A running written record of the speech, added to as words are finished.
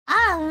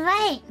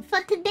Alright,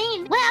 for today,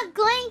 we are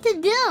going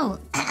to do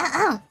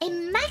a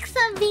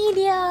Max0r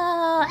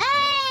video.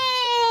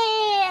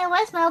 Hey!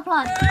 Where's my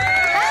applause?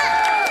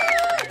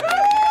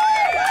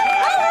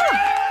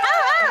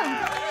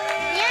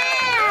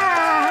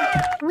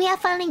 Yeah! We are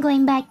finally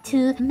going back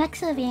to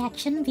Max0r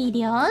reaction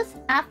videos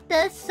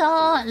after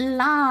so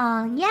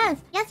long. Yes.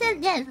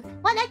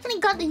 What actually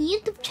got the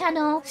YouTube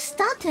channel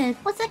started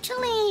was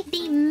actually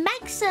the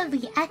Max0r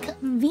react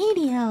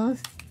videos,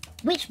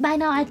 which by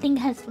now I think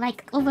has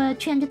like over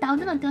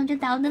 300,000 or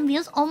 200,000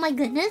 views. Oh my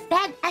goodness,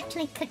 that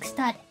actually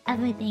kickstart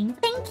everything.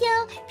 Thank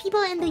you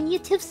people in the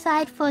YouTube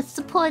side for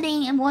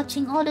supporting and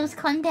watching all those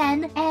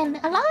content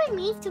and allowing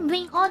me to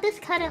bring all this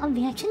kind of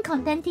reaction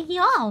content to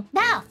you all.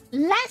 Now,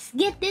 let's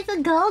get this a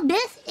go.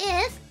 This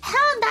is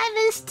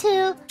Helldivers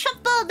 2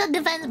 triple the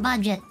defense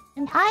budget.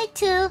 And I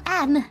too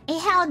am a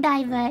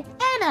Helldiver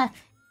and a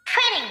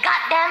pretty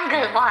goddamn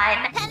good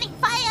one. Panic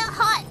fire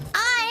hot.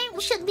 I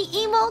should be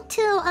able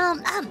to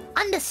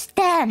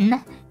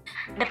understand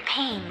the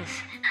pains,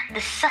 the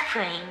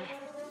suffering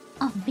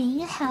of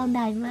being a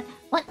Helldiver.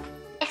 What?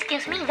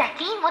 Excuse me,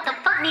 Zaki? What the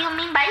fuck do you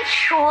mean by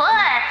sure?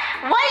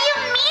 What do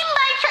you mean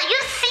by sure?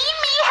 You see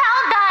me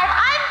Helldive?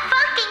 I'm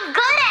fucking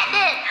good at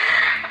it.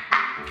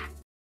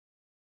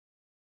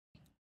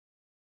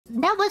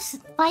 That was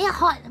fire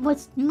hot.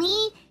 Was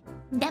me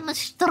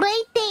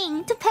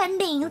demonstrating to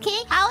pending,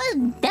 okay? I was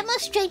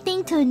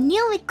demonstrating to a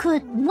new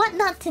recruit what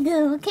not to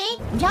do, okay?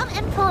 Jump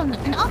and pull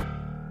and off.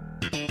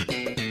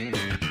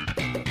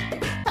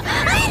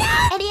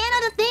 At the end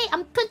of the day,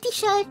 I'm pretty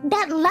sure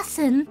that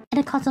lesson at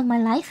the cost of my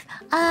life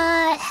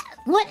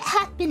would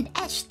have been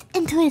etched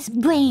into his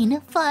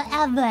brain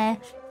forever.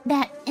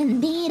 That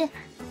indeed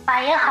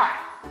fire hot.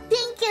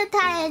 Thank you,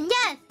 Tyan.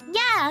 Yes.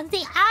 Yeah,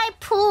 see, I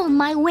pull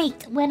my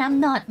weight when I'm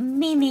not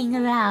milling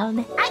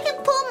around. I can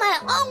pull my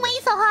own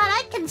weight so hard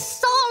I can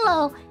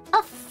solo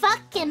a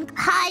fucking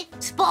high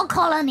spore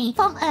colony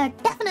from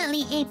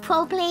definitely a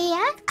pro player.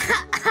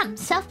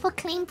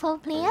 Self-proclaimed pro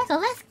player. So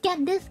let's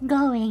get this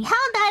going.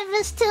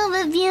 Helldivers 2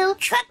 review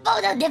triple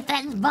the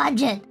defense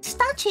budget.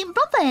 Starship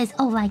Troopers.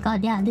 Oh my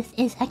god, yeah, this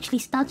is actually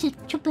Starship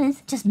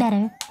Troopers, just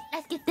better.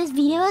 Let's give this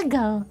video a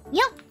go.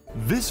 Yup.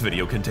 This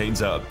video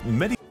contains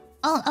many.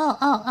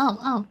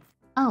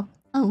 Oh,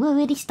 we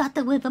already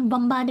started with a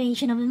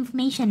bombardation of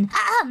information.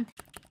 500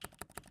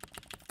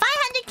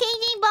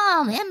 kg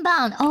bomb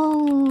inbound.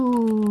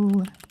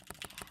 Oh,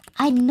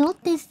 I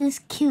noticed this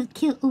cute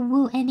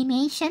uwu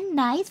animation.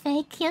 Nice,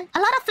 very cute. A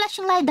lot of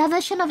flashing light.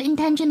 Diversion of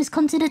intention is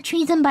considered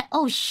treason by...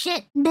 Oh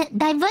shit. The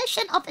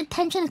diversion of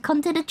attention is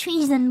considered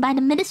treason by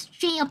the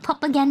Ministry of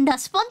Propaganda,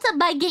 sponsored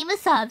by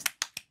Gamersubs.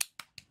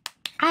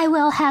 I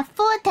will have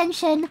full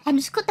attention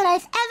and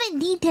scrutinize every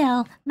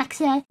detail.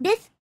 Max0r,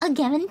 this a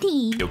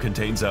guarantee. It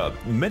contains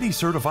many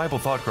certifiable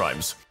thought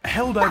crimes.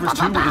 Helldivers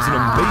 2 is an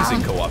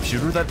amazing co-op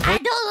shooter that plays.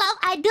 Wait,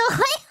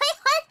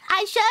 what?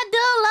 I sure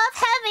do love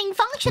having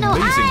functional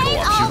amazing eyes.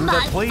 co-op shooter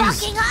that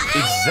plays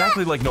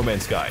exactly like No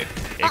Man's Sky.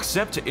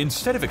 Except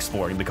instead of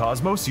exploring the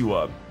cosmos,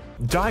 you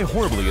die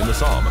horribly in the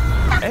Psalm.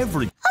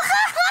 Every Wait,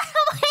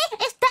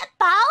 is that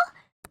Bao?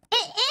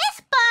 It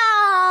is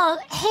Bao!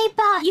 Hey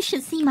Bao, you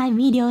should see my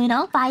video, you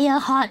know? Fire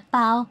hot,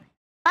 Bao.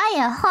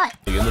 Fire hot.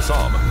 In the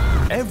Psalm.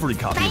 Every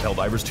copy of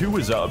Helldivers 2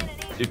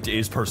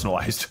 is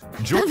personalized.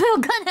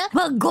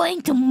 We're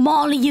going to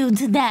maul you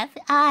to death.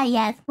 Ah,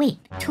 yes. Wait,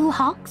 2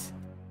 hawks?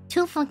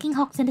 2 fucking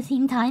hawks at the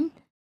same time?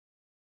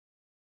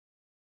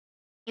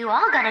 You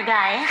all gonna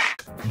die.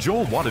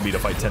 Joel wanted me to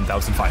fight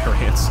 10,000 fire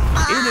ants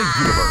in a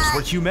universe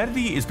where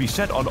humanity is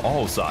beset on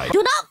all sides.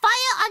 Do not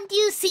fire until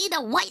you see the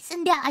whites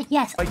in their eyes.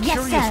 Yes, by yes,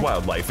 curious sir.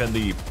 wildlife and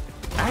the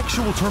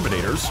actual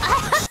Terminators.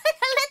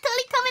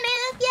 Literally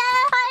Terminators, yeah.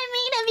 I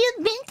mean, have you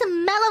been to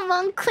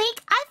Melon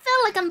Creek? I feel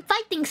like I'm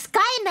fighting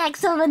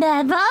Skynex over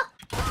there, bro.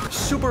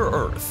 Super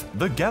Earth,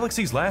 the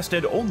galaxy's last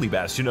and only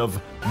bastion of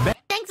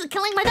Thanks for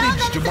killing my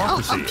dog.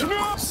 democracy,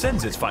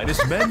 sends its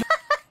finest men.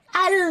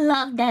 I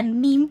love that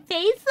meme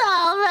face.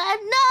 Oh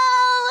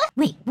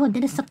no! Wait, what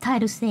did the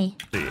subtitle say?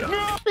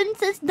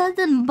 Princess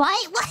doesn't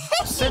bite. What?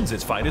 Sends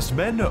its finest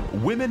men,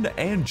 women,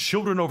 and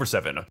children over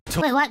 7.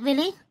 Wait, what?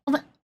 Really?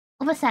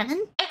 Over 7?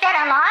 Is that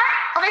a lot?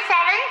 Over 7?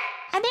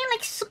 Are they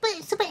like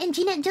super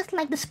engineered just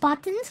like the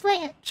Spartans?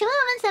 Wait, children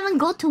over 7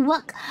 go to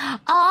work.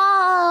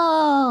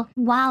 Oh,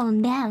 wow,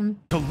 damn.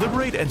 To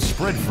liberate and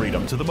spread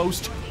freedom to the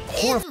most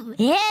horrifying.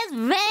 It's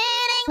raining.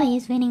 Wait,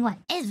 it's raining what?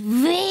 It's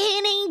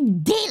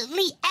raining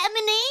deadly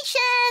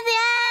ammunition,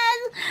 yes.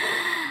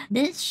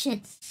 This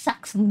shit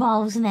sucks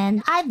balls,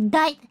 man. I've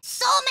died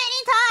so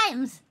many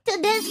times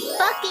to this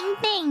fucking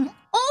thing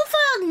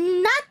over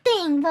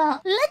nothing, bro.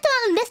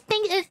 Literally, this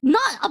thing is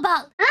not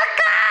about look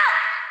out.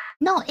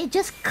 No, it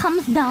just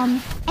comes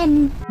down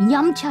and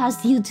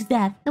yum-chas you to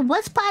death. The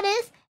worst part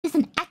is, it's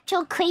an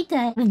actual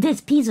crater with this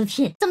piece of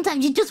shit.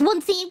 Sometimes you just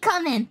won't see it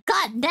coming.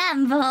 God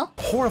damn, bro.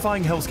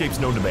 Horrifying hellscapes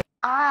known to man.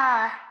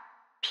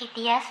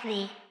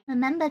 PTSD.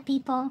 Remember,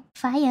 people,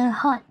 fire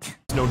hot.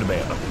 Known to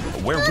man,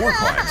 where war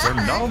crimes are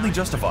not only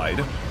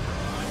justified,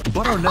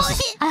 But our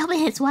necessary I hope it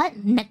hits what?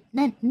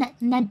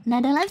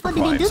 Netherlands? What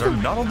did they do crimes are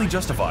not only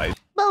justified,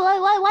 But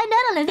why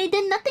Netherlands? They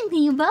did nothing to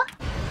you, bro.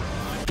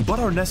 but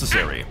are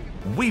necessary.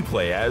 We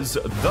play as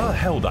the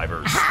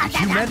Helldivers,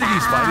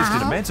 humanity's finest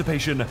in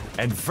emancipation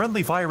and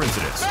friendly fire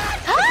incidents.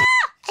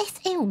 As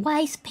a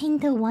wise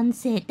painter once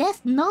said, there's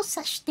no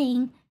such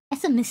thing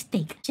as a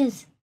mistake.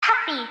 Just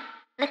happy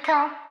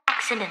little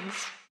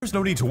accidents. There's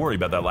no need to worry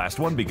about that last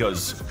one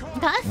because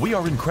Guys? we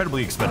are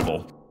incredibly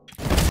expendable.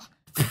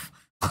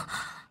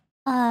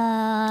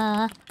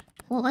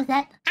 What was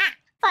that?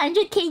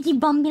 500 kg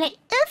bomb. Be like,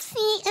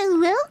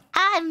 oopsie,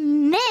 I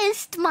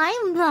missed my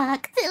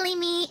mark. Silly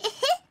me.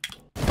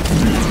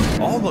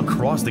 All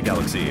across the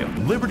galaxy,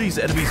 Liberty's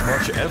enemies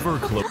march ever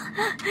closer.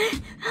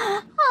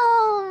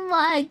 Oh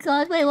my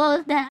god, wait, what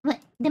was that? Wait,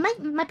 did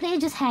my player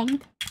just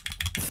hanged?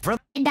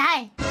 It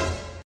died.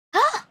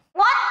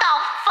 What the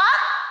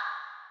fuck?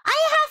 I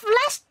have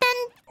less than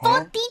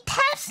 40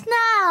 taps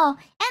now!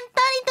 And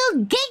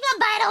 32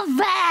 gigabyte of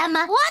RAM!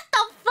 What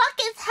the fuck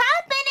is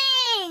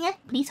happening?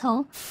 Please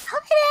hold. How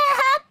did that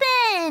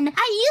happen?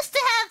 I used to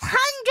have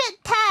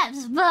 100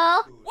 taps,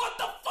 bro! What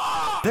the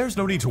fuck? There's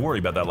no need to worry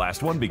about that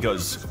last one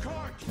because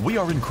we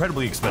are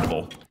incredibly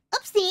expendable.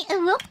 Oopsie,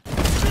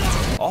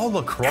 All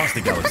across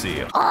the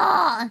galaxy.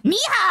 你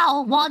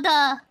好，我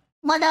的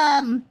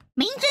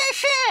名字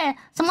是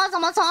什么什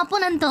么什么不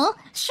能读？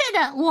是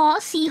的，我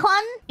喜欢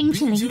冰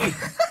淇淋。What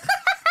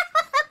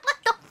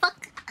the fuck?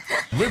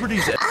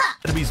 Liberty's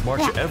enemies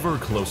march ever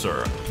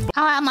closer.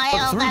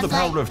 But through the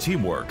power of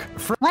teamwork.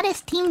 What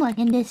is teamwork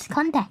in this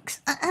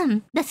context?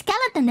 The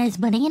skeleton is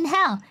burning in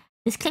hell.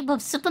 This clip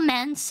of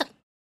Superman.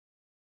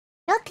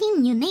 Your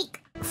team unique.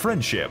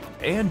 Friendship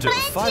and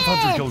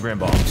 500 kilogram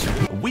bombs.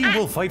 We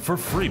will fight for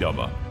freedom,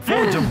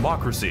 for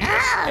democracy,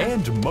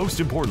 and most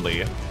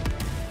importantly,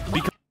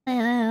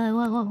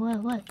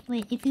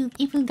 Wait, if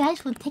you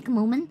guys would take a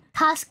moment,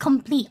 task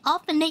complete,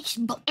 orphanage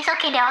book. It's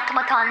okay, they're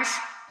automatons.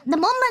 The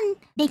moment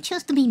they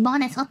choose to be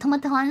born as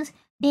automatons,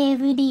 they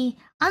really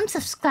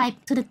unsubscribe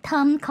to the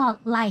term called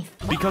life.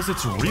 Because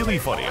it's really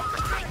funny.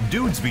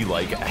 Dudes be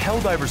like,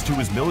 Helldivers 2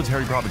 is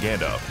military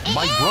propaganda.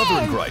 My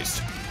brother in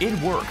Christ. It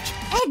worked.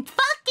 It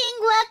fucking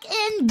worked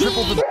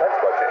indeed!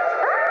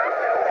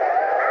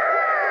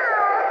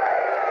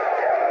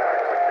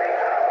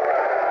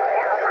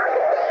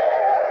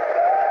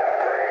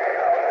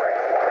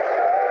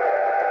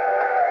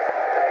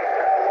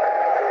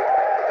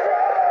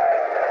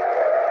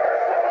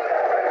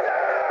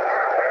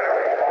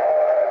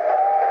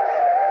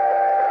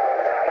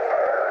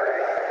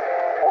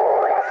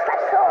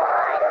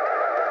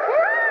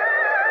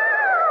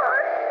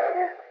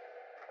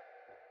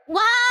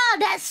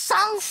 That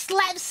song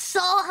slaps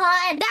so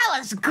hard. That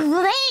was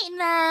great,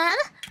 man.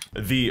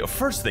 The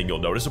first thing you'll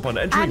notice upon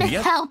entering the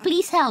hell,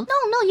 please help.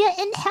 No, you're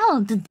in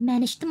hell to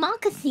manage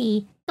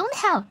democracy. Don't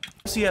help.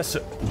 CS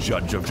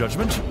Judge of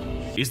Judgment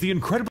is the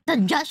incredible... The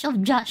Judge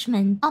of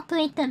Judgment,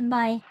 operated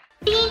by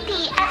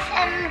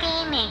BDSM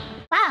Gaming.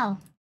 Wow.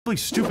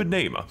 Stupid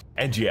name.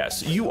 And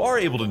yes, you are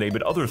able to name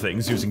it other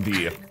things using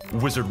the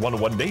Wizard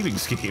 101 naming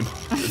scheme.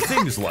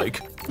 Things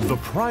like the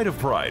Pride of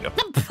Pride.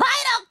 The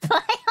Pride of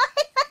Pride?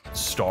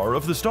 Star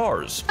of the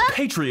Stars,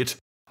 Patriot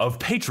of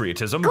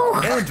Patriotism,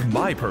 and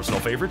my personal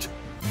favorite,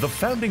 the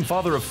Founding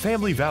Father of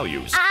Family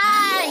Values.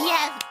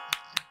 Yes.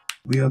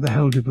 We Are the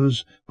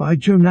Helldivers by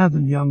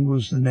Jonathan Young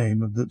was the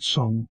name of that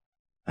song,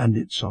 and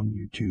it's on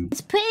YouTube.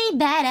 It's pretty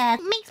badass.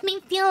 It makes me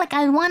feel like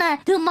I wanna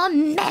do more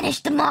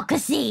managed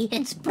democracy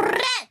and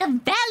spread the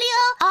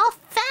value of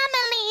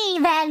family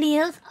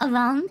values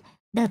around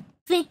the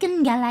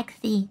freaking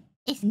galaxy.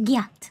 It's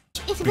gyat.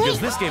 It's because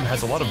this game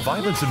has a lot of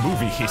violence and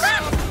movies.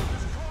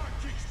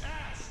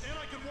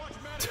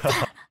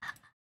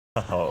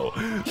 Oh,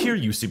 here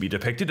you see me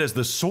depicted as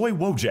the Soy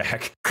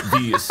Wojak.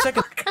 The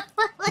second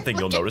thing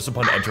you'll notice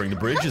upon entering the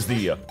bridge is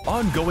the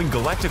ongoing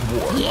galactic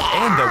war,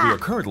 and that we are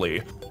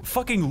currently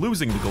fucking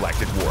losing the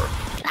galactic war.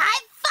 I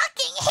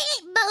fucking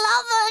hate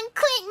Belova and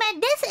Creek, man.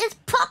 This is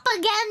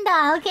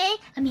propaganda, okay?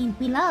 I mean,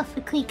 we love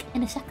the Creek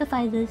and the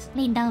sacrifices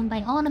laid down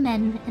by all the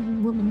men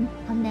and women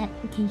on that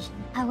occasion.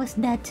 I was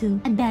there too.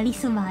 I barely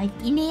survived.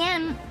 In the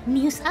end,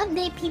 news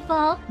update,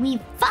 people. We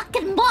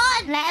fucking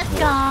won! Let's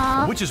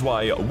go! Which is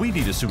why we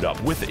need to suit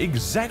up with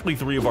exactly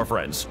 3 of our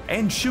friends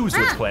and choose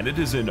which planet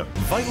is in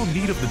vital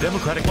need of the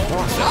democratic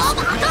process. Oh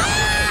my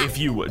god! If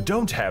you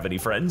don't have any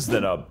friends,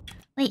 then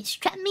Wait,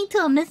 strap me to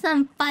a missile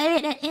and fire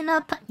it at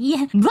inner...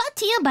 Yeah, brought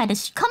to you by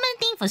the common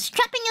thing for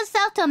strapping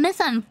yourself to a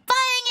missile and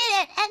firing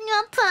it at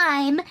your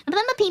prime.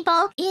 Remember,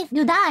 people, if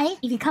you die,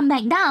 if you come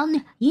back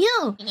down,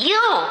 you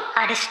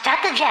are the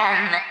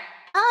stratagem.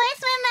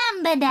 Always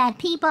remember that,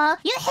 people.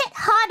 You hit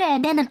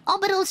harder than an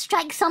orbital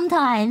strike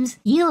sometimes.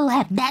 You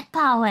have that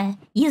power.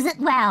 Use it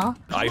well.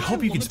 I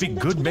hope you can speak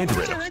good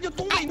Mandarin.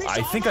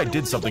 I think I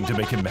did something to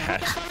make him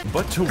mad.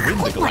 But to win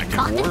the Galactic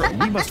War,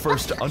 we must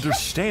first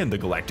understand the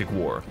Galactic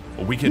War.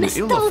 We can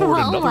ill afford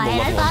another level.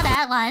 I saw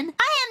that one.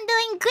 I am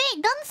doing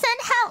great. Don't send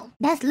help.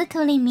 That's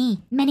literally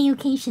me. Many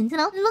occasions, you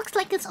know. It looks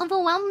like it's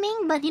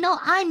overwhelming, but you know,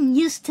 I'm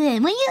used to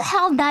it. When you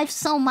hell dive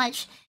so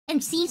much,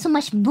 and see so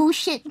much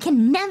bullshit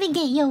can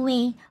navigate your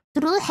way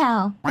through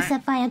hell.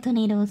 Except fire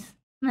tornadoes.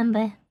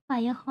 Remember,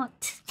 fire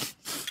hot.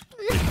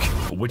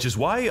 Which is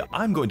why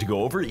I'm going to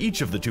go over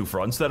each of the two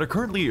fronts that are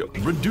currently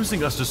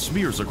reducing us to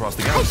smears across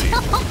the galaxy.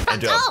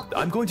 And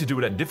I'm going to do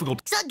it at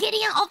difficulty So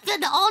Gideon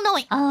opted the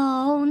all-knowing.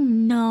 Oh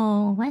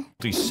no.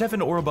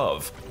 7 or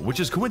above, which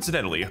is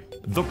coincidentally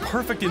the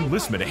perfect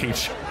enlistment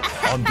age.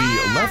 On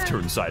the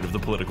left-hand side of the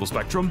political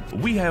spectrum,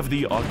 we have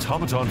the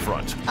automaton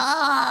front.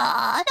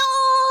 No,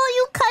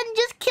 you can't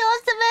just kill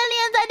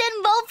civilians. I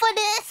didn't vote for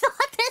this.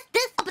 What is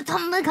this?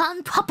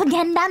 Automaton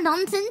propaganda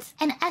nonsense.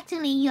 And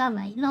actually, you are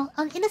right. No,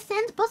 in a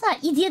sense, both are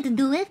easier to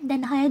do with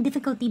than higher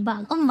difficulty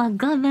bugs. Oh my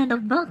god, man, the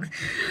bugs.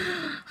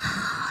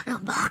 The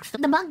bugs.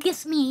 The bug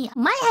gives me...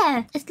 My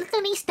hair is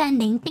literally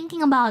standing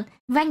thinking about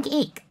rank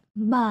 8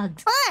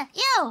 bugs.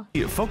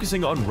 Ew!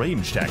 Focusing on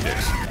range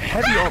tactics,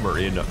 heavy armor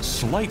in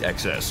slight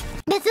excess.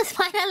 This is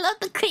fine, I love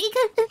the creek.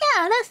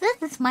 Yeah,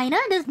 this is minor,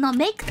 this is not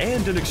big.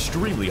 And an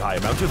extremely high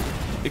amount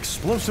of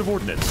explosive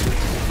ordnance.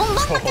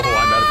 Oh,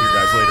 I'm out of here,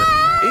 guys, later.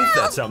 If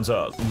that sounds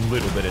a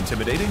little bit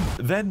intimidating,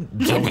 then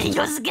don't. Every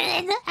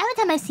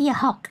time I see a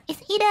hawk,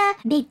 it's either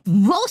they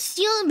roast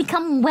you and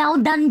become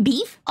well-done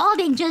beef, or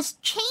they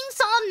just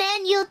chainsaw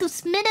man you to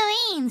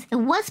smithereens. The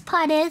worst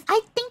part is,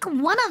 I think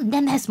one of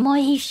them has more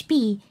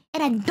HP,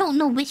 and I don't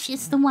know which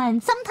is the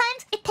one.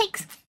 Sometimes it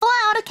takes 4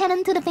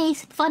 autocannon to the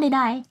face before they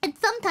die, and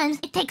sometimes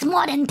it takes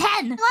more than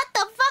 10. What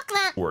the fuck,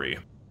 man? Worry.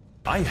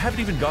 I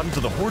haven't even gotten to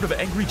the horde of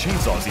angry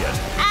chainsaws yet.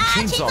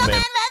 Chainsaw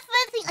Man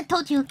I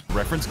told you.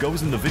 reference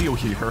goes in the video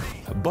here.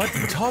 But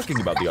talking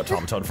about the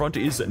automaton front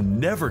is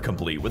never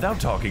complete without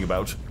talking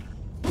about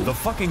the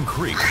fucking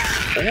creek,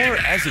 or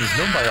as it is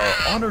known by our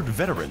honored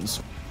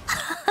veterans.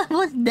 I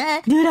was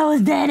dead. Dude, I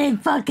was dead. It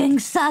fucking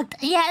sucked.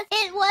 Yes,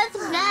 it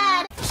was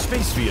bad.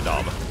 Space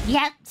Vietnam.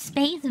 Yep,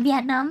 Space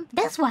Vietnam.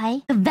 That's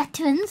why the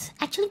veterans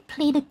actually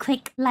play the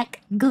quick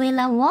like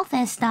guerrilla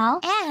warfare style,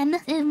 and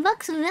it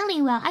works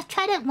really well. I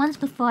tried it once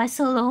before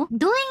solo.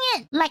 Doing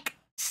it like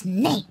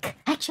Snake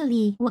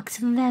actually works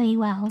very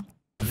well.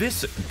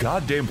 This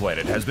goddamn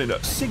planet has been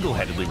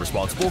single-handedly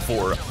responsible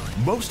for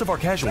most of our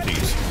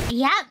casualties.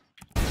 Yep.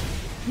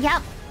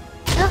 Yep.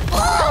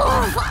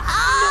 Oh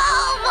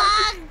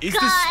my Is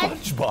this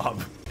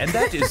SpongeBob? And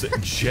that is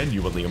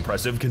genuinely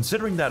impressive,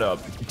 considering that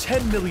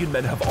 10 million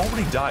men have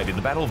already died in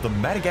the Battle of the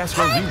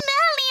Madagascar. 10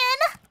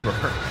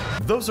 million?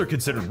 Those are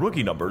considered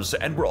rookie numbers,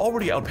 and we're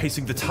already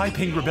outpacing the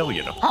Taiping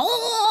Rebellion.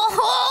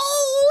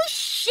 Oh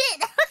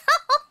shit!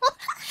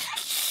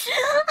 He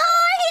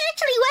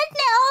actually went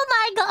there. Oh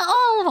my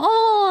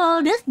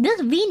god!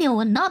 This video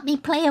will not be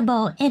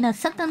playable in a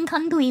certain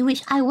country,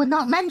 which I will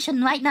not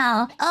mention right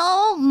now.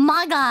 Oh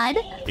my god!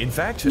 In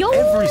fact,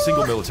 every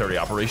single military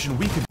operation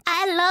we can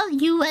I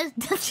love US.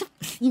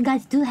 You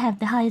guys do have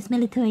the highest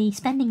military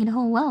spending in the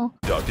whole world.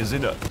 conduct is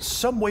in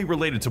some way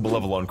related to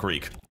Malevelon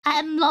Creek.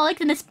 I'm not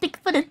gonna speak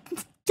for the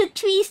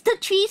trees. The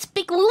trees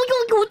speak.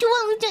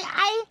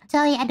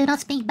 Sorry, I do not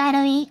speak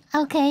binary.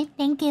 Okay,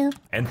 thank you.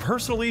 And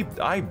personally,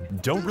 I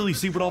don't really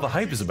see what all the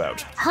hype is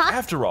about. Huh?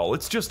 After all,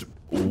 it's just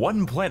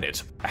one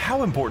planet.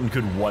 How important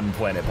could one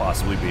planet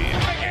possibly be?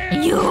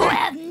 You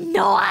have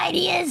no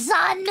idea,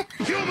 son.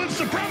 Human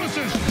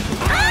supremacists!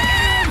 I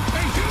am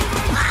a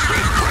human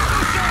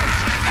supremacist!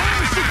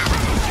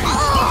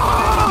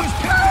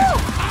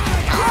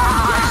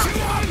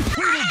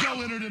 We will go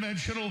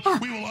interdimensional.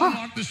 We will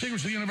unlock the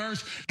secrets of the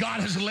universe. God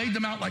has laid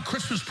them out like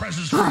Christmas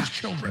presents for his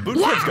children.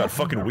 Bootcamps got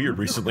fucking weird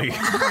recently.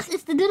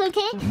 Is the dude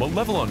okay?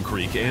 Malevelon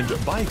Creek, and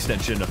by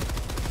extension,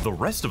 the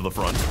rest of the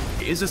front,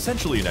 is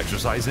essentially an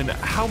exercise in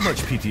how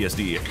much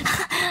PTSD.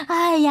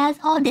 Yes,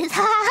 all this.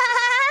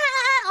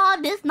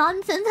 All this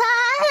nonsense.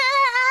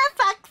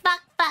 Fuck.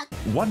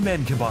 One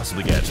man can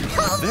possibly get.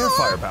 Their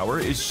firepower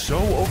is so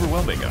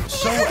overwhelming,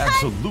 so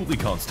absolutely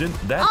constant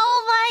that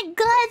Oh my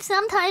god,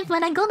 sometimes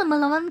when I go to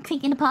Malevelon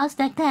Creek in the past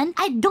deck 10,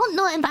 I don't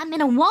know if I'm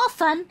in a war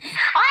front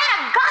or in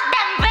a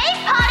goddamn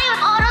race party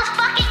with all those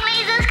fucking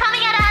lasers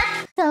coming at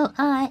us. So,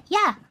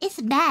 yeah, it's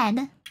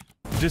bad.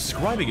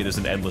 describing it as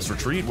an endless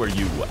retreat where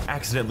you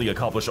accidentally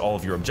accomplish all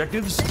of your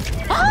objectives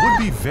would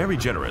be very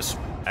generous,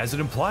 as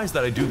it implies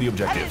that I do the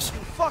objectives.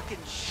 Fucking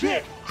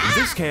shit!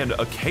 This can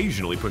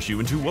occasionally push you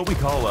into what we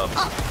call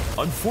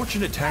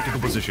unfortunate tactical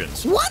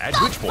positions, at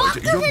which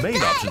point your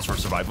main options for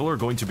survival are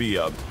going to be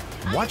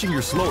watching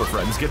your slower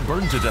friends get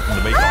burned to death in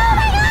the make-up.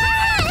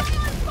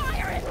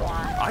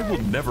 I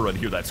will never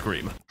unhear that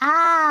scream.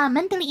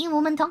 Mentally ill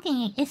woman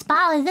talking. It's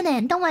power, isn't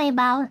it? Don't worry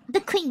about it. The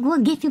quick will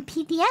give you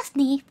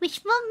PTSD,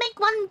 which will make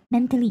one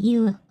mentally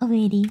ill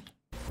already.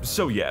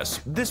 So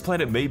yes, this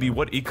planet may be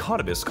what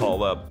economists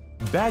call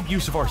bad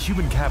use of our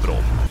human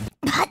capital.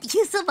 Bad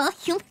use of our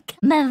human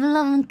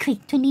Malevelon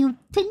Creek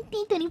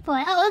 2024.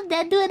 I was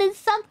there doing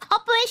some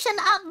Operation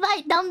Up,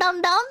 Right, Down,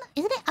 Down, Down.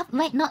 Isn't it up,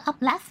 right, not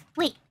up, left?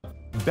 Wait.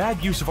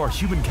 Bad use of our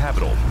human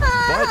capital.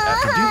 But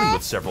after dealing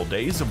with several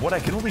days of what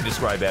I can only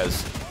describe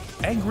as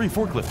angry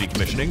forklift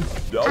decommissioning.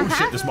 Oh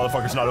shit, this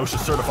motherfucker's not OSHA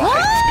certified.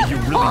 You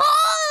really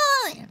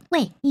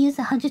Wait, he used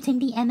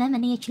 120 mm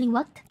and he actually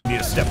worked?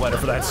 Need a step ladder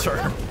for that,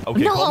 sir.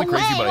 Okay, No call me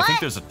crazy, way, but I what? think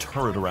there's a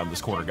turret around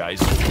this corner, guys.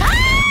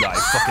 Ah! Yeah, I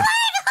fucking...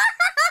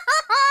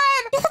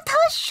 There's a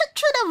tower shoot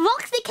through the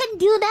rocks, they can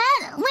do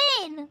that?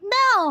 Wait,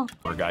 no.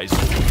 guys.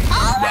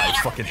 Oh my I God.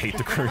 fucking hate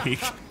the creek.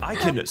 I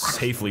can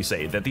safely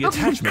say that the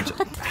attachment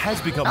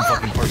has become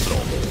fucking personal.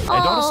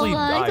 And honestly,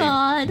 my I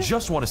God.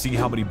 just want to see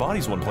how many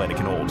bodies one planet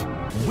can hold.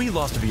 We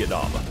lost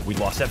Vietnam, we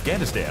lost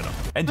Afghanistan,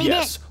 and We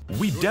yes,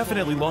 we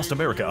definitely lost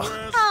America.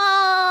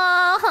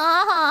 Oh,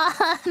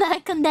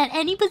 back on that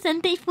any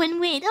percentage win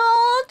wait.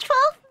 Oh,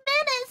 12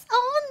 minutes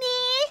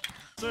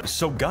only.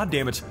 So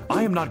goddammit,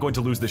 I am not going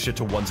to lose this shit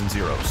to ones and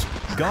zeros.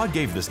 God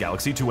gave this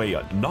galaxy to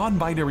a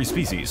non-binary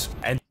species,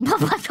 and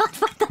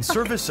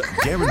service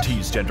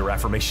guarantees gender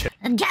affirmation.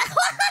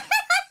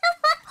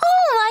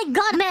 Oh my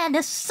God, man,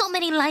 there's so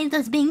many lines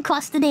that's being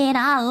crossed today and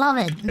I love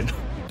it.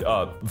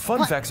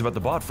 Fun facts about the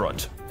bot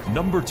front.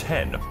 Number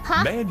 10.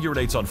 Huh? Man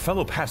urinates on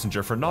fellow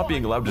passenger for not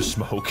being allowed to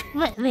smoke.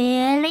 But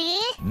really?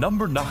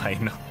 Number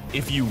 9.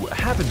 If you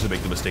happen to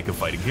make the mistake of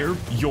fighting here,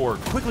 you're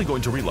quickly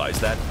going to realize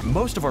that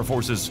most of our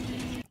forces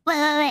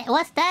Wait,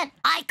 what's that?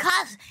 I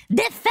cost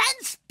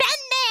defense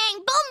spending!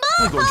 Boom,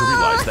 boom! are going to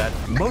realize that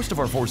most of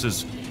our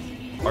forces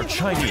are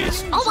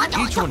Chinese, Oh my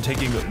God. each one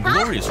taking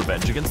glorious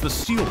revenge against the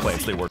steel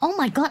plants they work Oh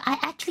my God, I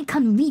actually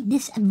can't read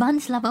this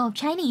advanced level of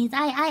Chinese.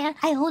 I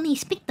only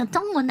speak the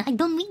Zhongwen. I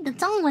don't read the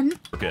Zhongwen.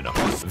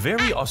 in.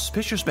 Very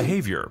auspicious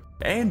behavior.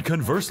 And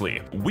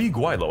conversely, we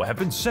Guilo have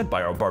been sent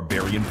by our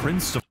barbarian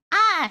prince to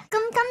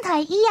跟刚才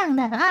一样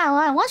的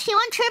啊，我喜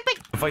欢吃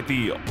big fight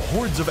the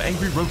hordes of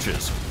angry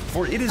roaches.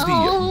 For it is the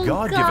Oh,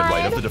 God-given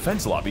right of God. the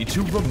defense lobby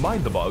to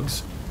remind the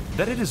bugs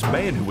that it is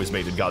man who is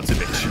made in God's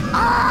image.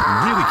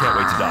 Really can't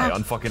wait to die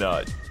on fucking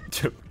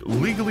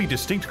legally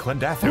distinct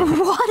Clendathu.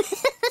 What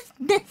is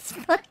this?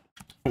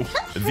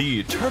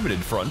 The Terminid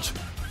front.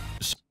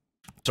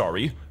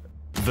 Sorry,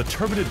 the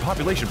Terminid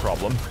population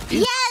problem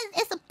is Yes,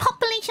 it's a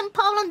population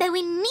problem that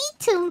we need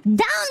to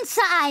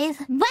downsize.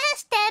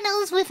 Where's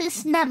Thanos with his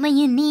snap when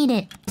you need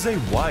it? a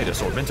wide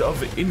assortment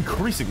of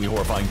increasingly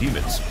horrifying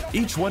demons,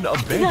 each one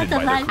abandoned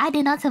by their I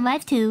did not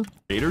survive too.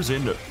 creators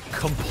in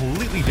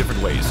completely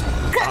different ways.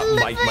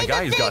 My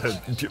guy's got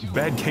a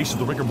bad case of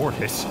the rigor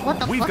mortis.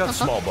 We've got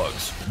small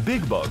bugs,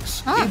 big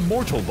bugs,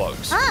 immortal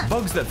bugs,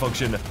 bugs that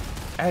function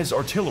as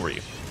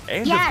artillery,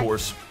 and Yeah. of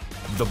course,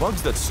 the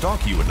bugs that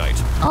stalk you at night.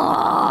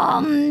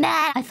 Oh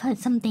man, I've heard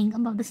something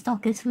about the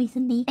stalkers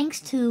recently, thanks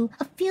to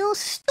a few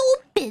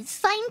stupid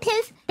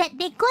scientists that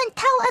they go and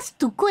tell us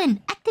to go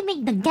and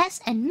activate the gas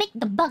and make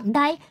the bug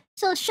die.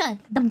 So sure,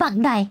 the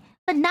bug die.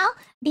 But now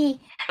they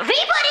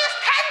reproduce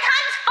 10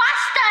 times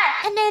faster!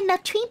 And then the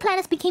 3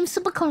 planets became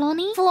super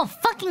colony full of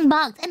fucking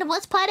bugs. And the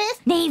worst part is,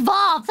 they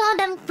evolved. Some of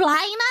them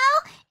fly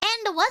now. And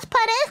the worst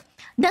part is,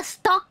 the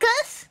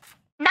stalkers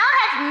now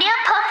have near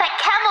perfect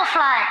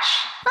camouflage.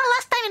 Well,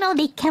 last time,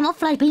 they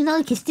camouflage, but you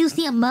can still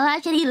see a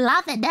mirage and he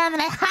laugh at them and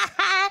like,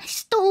 haha,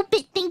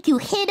 stupid, think you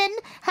hidden,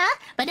 huh?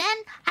 But then,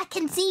 I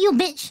can see you,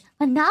 bitch.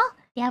 But now,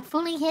 they are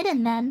fully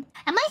hidden, man.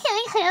 Am I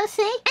hearing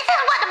Hellsing? This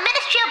is what the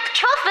Ministry of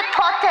Truth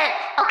reported,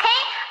 okay?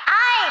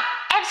 I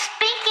am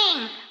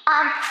speaking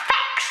on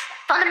facts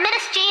from the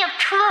Ministry of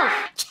Truth.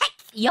 Check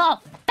your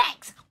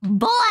facts,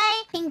 boy.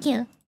 Thank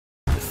you.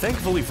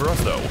 Thankfully for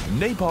us, though,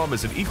 Napalm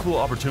is an equal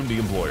opportunity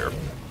employer.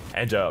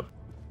 And,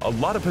 a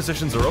lot of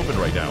positions are open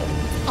right now.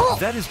 Oh.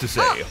 That is to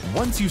say,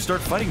 once you start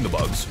fighting the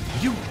bugs,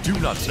 you do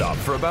not stop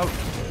for about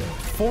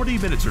 40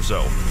 minutes or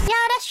so. Yeah,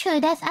 that's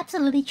true. That's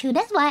absolutely true.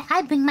 That's why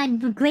I bring my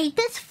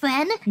greatest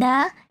friend,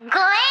 the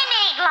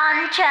grenade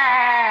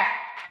launcher.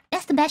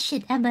 That's the best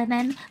shit ever,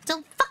 man.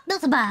 So fuck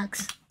those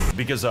bugs.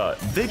 Because,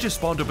 they just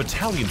spawned a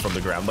battalion from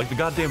the ground like the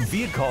goddamn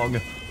Viet Cong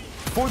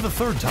for the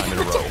 3rd time in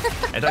a row.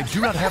 And I do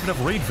not have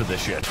enough raid for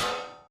this shit.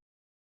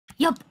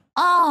 Yup.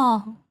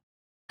 Oh,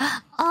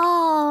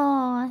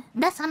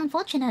 that's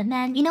unfortunate,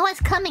 man. You know what's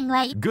coming,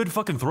 right? Good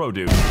fucking throw,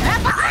 dude.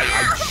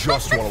 I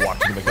just want to walk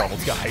to the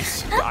McDonald's,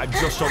 guys. I'm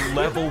just a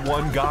level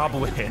 1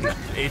 goblin.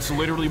 It's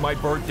literally my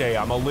birthday.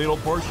 I'm a little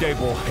birthday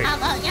boy.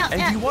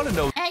 And you want to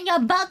know And you're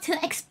about to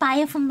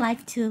expire from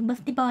life too,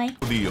 birthday boy.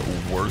 the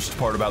worst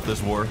part about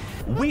this war?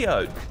 We,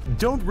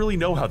 don't really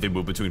know how they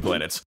move between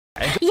planets.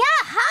 And Yeah,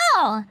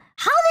 how?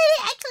 How did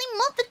they actually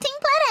move between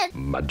planets?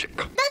 magic.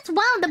 That's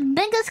one of the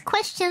biggest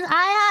questions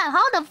I have.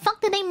 How the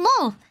fuck do they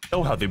move?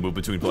 Know how they move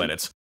between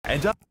planets.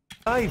 And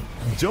I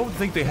don't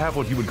think they have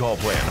what you would call a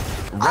plan.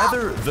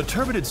 Rather, the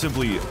Terminid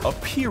simply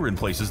appear in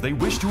places they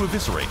wish to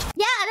eviscerate.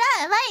 Yeah,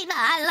 right.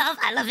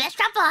 I love that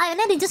strap and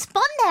then they just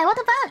spawn there. What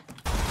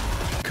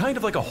about? Kind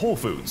of like a Whole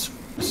Foods.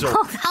 So,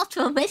 Oh,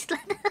 Ultra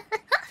Wasteland.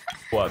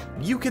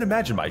 you can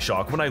imagine my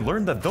shock when I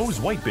learned that those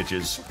white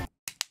bitches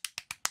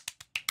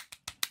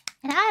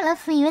And I love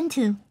Freeman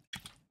too.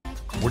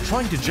 were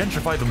trying to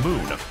gentrify the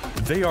moon.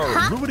 They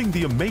are ruining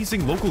the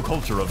amazing local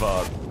culture of,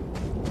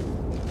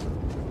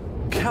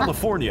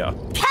 California.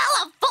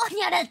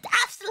 California, that's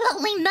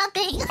absolutely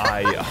nothing.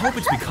 I hope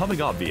it's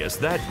becoming obvious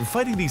that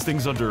fighting these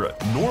things under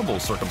normal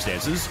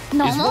circumstances is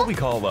Normal? what we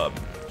call,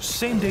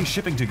 same-day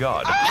shipping to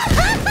God.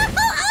 Oh no!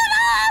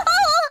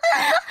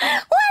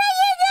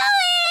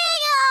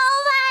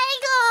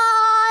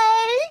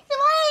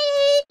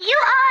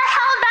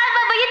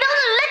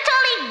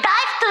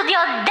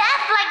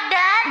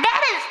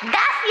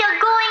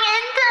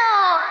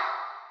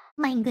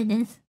 My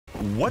goodness.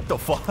 What the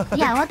fuck?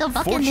 Yeah, what the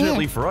fuck is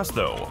Fortunately this? for us,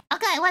 though.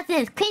 Okay, what's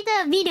this? Create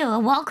a video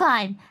of wall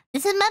crime.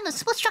 This is member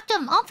superstructure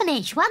of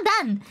orphanage. Well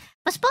done.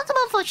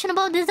 Responsible for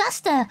Chernobyl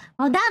disaster.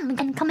 Well done.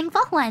 And coming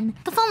for one.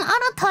 Perform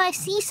auto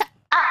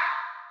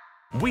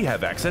We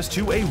have access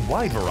to a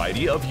wide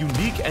variety of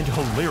unique and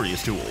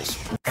hilarious tools.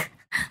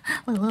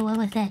 What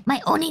was that? My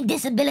only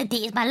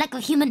disability is my lack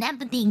of human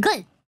empathy.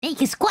 Good. Then you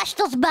can squash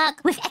those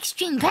bugs with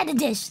extreme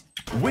predators.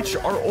 Which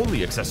are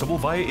only accessible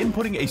via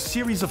inputting a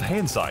series of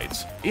hand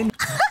signs.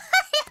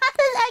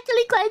 That's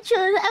actually quite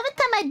true. Every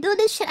time I do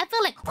this shit, I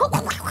feel like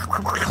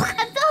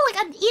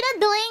I'm either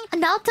doing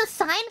an Naruto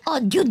sign or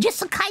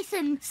Jujutsu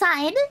Kaisen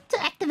sign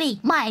to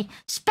activate my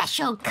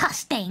special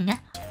casting.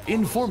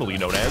 Informally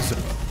known as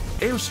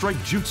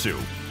airstrike jutsu.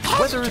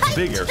 Whether it's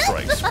big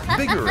airstrikes,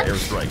 bigger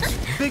airstrikes,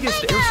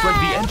 biggest airstrike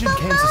the engine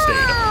can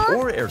sustain,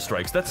 or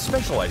airstrikes that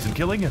specialize in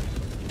killing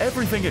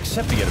everything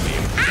except the enemy.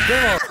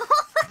 There are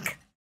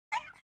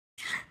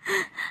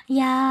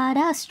Yeah,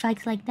 there are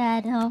strikes like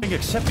that. Oh.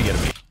 except the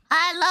enemy.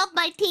 I love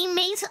my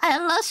teammates. I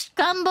love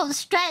scrambled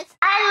stress.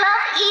 I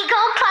love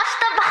ego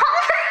cluster bomb.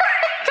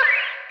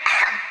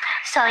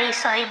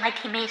 sorry, my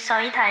teammates.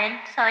 Sorry, Tyrant.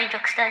 Sorry,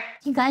 Jokester.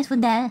 You guys were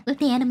there with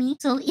the enemy.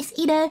 So it's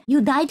either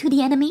you die to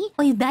the enemy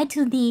or you die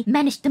to the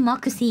managed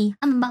democracy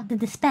I'm about to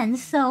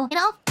dispense. So, you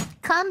know,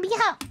 come be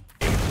out.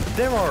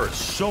 There are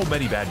so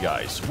many bad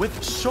guys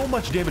with so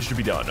much damage to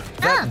be done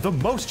that the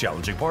most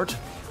challenging part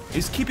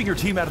is keeping your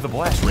team out of the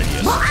blast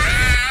radius.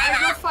 I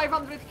got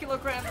 500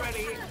 kilogram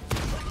ready.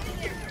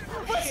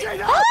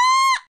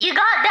 You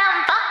got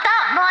them fucked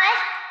up, boy.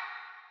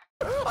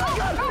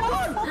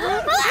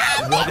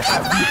 What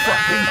have you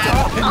fucking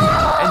done?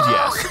 And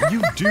yes, you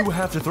do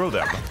have to throw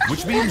them,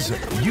 which means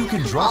you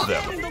can drop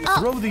them,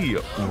 throw the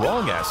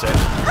wrong asset,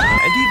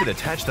 and even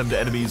attach them to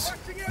enemies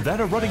that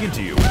are running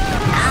into you.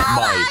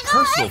 My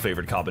personal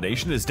favorite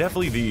combination is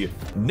definitely the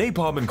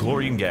napalm and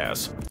chlorine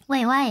gas.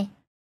 Wait, why?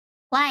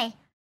 Why?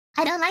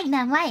 I don't like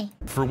them. Why?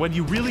 For when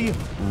you really,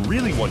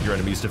 really want your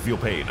enemies to feel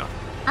pain.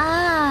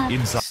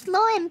 Inside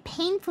Slow and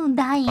painful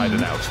dying.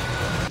 and out.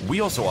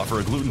 We also offer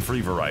a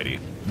gluten-free variety.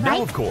 Now,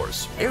 Right. of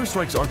course,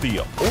 airstrikes aren't the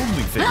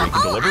only thing we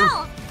can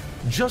deliver.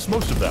 Just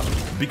most of them.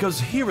 Because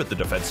here at the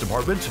Defense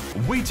Department,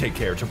 we take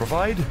care to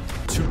provide...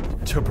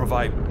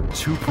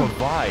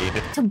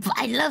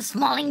 I love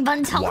smalling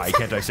buntons. Why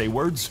can't I say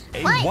words?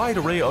 A Why? wide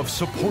array of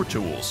support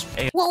tools.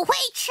 Well,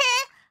 wait, sure.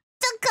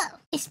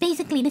 It's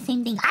basically the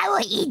same thing. I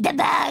will eat the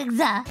bags.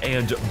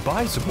 And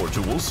by support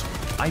tools,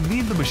 I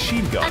mean the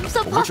machine gun, I'm which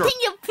supporting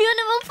are your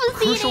funeral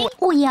proceeding. crucial-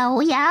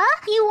 Oh yeah?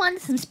 You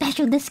want some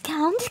special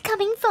discounts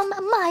coming from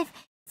my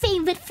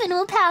favorite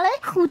funeral parlor?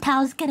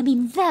 Hu-Tao's gonna be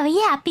very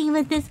happy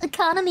with this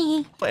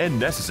economy. and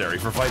necessary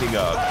for fighting,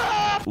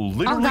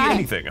 literally God.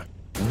 anything.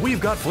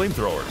 We've got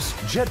flamethrowers,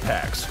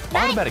 jetpacks,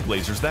 automatic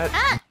lasers that...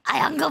 I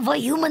hunger for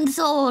human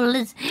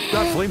souls.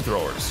 Got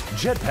flamethrowers,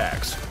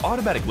 jetpacks,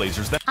 automatic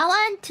lasers that... I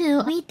want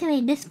to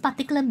reiterate this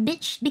particular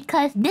bitch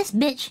because this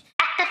bitch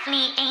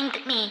actively aimed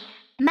at me.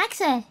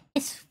 Max0r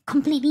is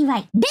completely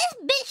right. This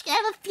bitch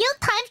have a few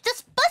times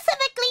just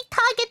specifically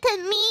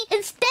targeted me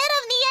instead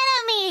of the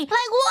enemy.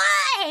 Like,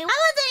 why? I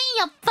wasn't in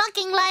your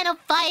fucking line of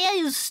fire,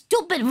 you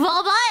stupid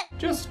robot.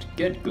 Just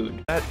get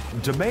good. that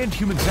demand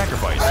human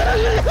sacrifice.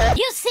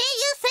 You see?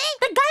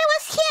 The guy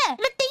was here.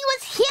 The thing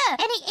was here.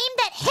 And he aimed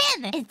at him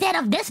instead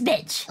of this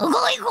bitch.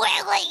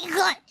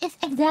 It's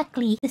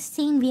exactly the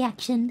same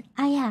reaction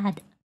I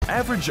had.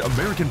 Average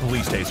American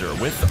police taser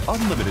with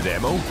unlimited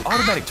ammo,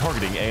 automatic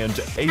targeting, and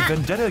a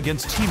vendetta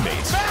against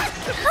teammates.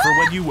 For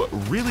when you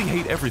really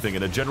hate everything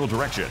in a general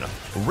direction.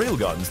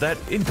 Railguns that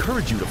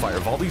encourage you to fire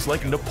volleys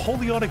like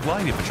Napoleonic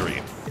line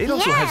infantry. It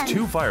also has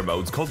two fire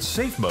modes called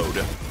safe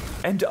mode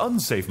and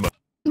unsafe mode.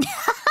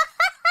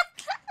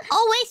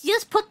 Always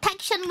use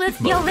protection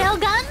with your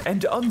railgun.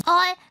 And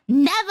Or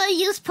never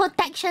use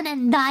protection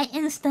and die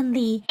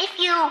instantly. If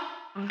you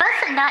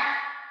burst a nut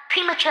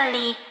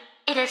prematurely,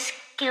 it is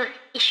skill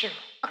issue,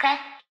 okay?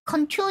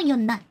 Control your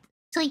nut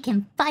so you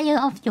can fire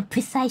off your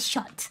precise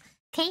shots,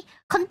 okay?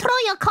 Control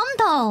your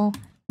combo.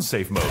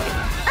 unsafe mode.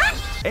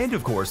 And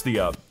of course the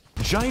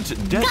giant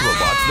death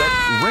robots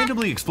that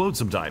randomly explode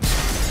sometimes.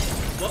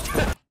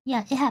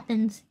 Yeah, it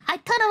happens. I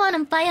turned around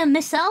and fired a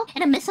missile,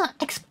 and the missile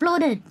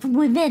exploded from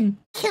within,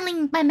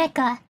 killing my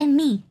mecha and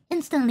me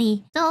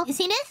instantly. So, you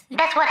see this?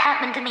 That's what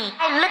happened to me.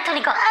 I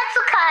literally got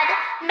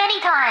Atsukad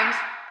many times.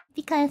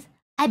 Because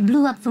I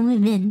blew up from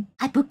within.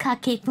 I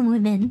bukake from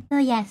within. So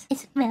yes,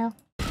 it's real.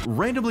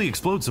 Randomly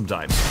explode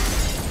sometimes.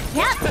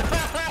 Yep.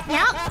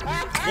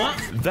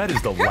 That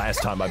is the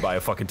last time I buy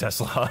a fucking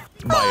Tesla.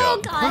 My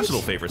gosh.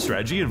 personal favorite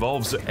strategy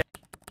involves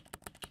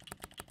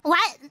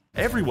What?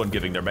 everyone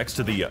giving their mechs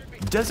to the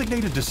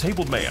designated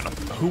disabled man,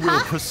 who will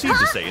proceed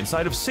to stay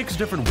inside of 6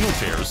 different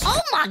wheelchairs.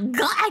 Oh my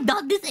god, I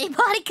thought disabled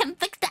body can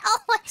fix that. Oh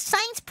my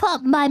science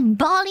pop, my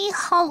Bali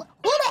How.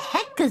 Who the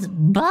heck is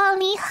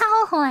Bali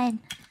Howhorn?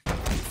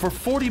 For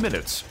 40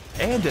 minutes.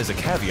 And as a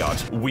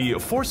caveat, we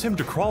force him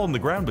to crawl on the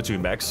ground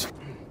between mechs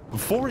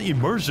for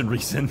immersion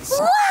reasons.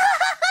 What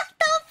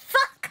the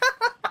fuck?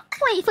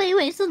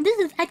 Wait. So this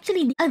is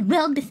actually a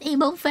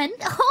well-disabled friend?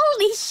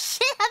 Holy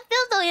shit, I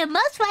feel so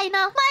immersed right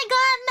now. My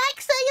god,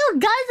 Max0r, you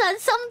guys are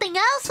something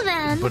else,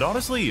 man. But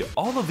honestly,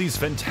 all of these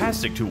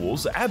fantastic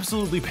tools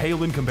absolutely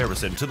pale in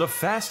comparison to the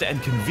fast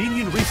and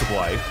convenient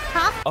resupply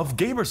of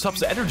Gamer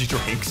Subs energy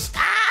drinks.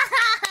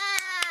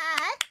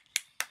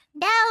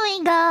 There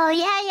we go.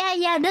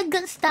 Yeah, the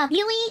good stuff.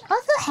 Yui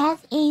also has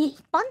a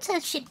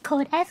sponsorship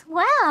code as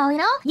well, you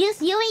know? Use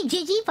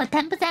YuiGG for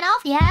 10%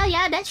 off.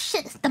 Yeah, that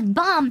shit's the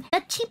bomb.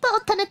 The cheaper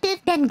alternative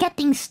than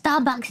getting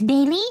Starbucks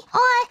daily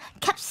or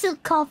capsule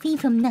coffee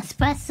from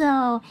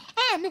Nespresso.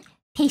 And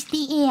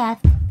tasty AF.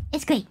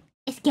 It's great.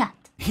 It's good.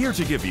 Here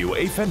to give you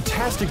a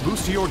fantastic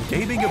boost to your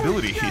gaming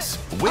abilities,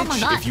 which,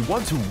 if you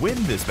want to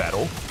win this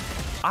battle,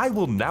 I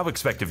will now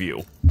expect of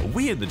you.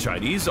 We in the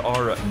Chinese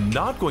are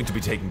not going to be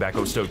taking back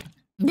Osto.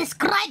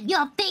 Describe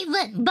your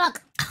favorite bug.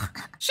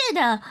 是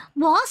的，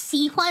我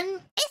喜欢.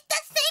 It's the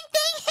same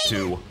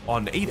thing.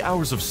 On 8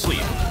 hours of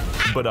sleep.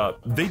 But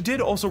they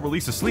did also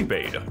release a sleep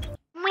aid.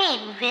 Wait,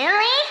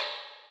 really?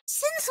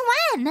 Since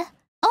when?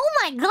 Oh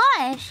my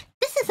gosh.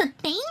 This is a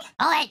thing?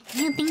 Alright,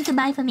 new thing to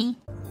buy for me.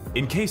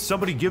 In case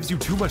somebody gives you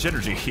too much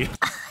energy.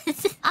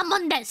 I'm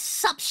on that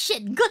sub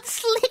shit. Good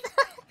sleep.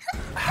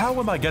 How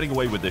am I getting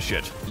away with this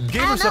shit?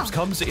 Gamer Subs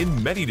comes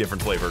in many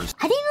different flavors.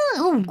 I didn't know.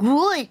 Oh,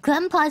 good.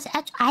 Grandpa's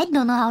I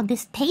don't know how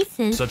this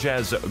tastes. Such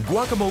as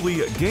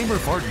Guacamole Gamer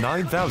Fart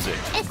 9000,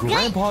 It's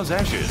Grandpa's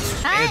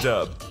Ashes, and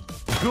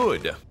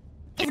good.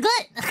 It's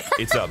good.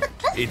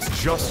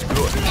 It's just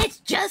good. It's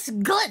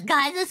just good,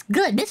 guys. It's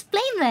good. This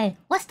flavor.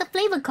 What's the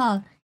flavor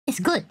called? It's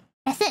good.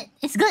 That's it.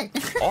 It's good.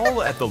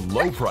 All at the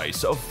low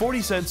price of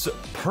 40 cents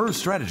per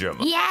stratagem.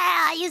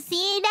 Yeah, you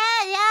see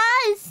that?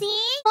 Yeah, you see?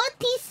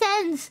 40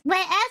 cents.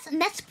 Whereas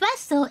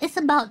Nespresso is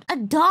about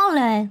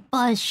 $1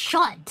 for a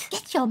shot.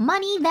 Get your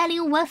money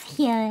value worth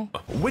here.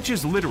 Which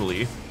is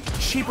literally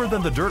cheaper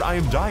than the dirt I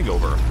am dying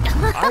over.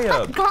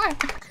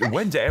 I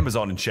went to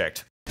Amazon and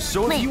checked.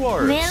 So if you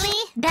are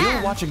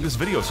still watching this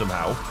video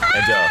somehow,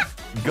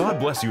 and God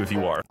bless you if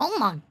you are. Oh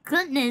my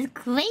goodness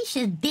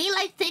gracious,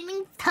 daylight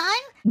saving time?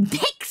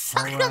 Big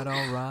sucker.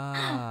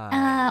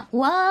 Alright.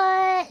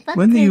 What?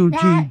 When the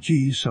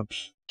UGG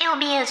subs. It will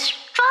be a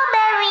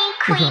strawberry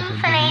cream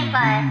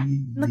flavor.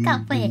 Look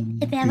out for it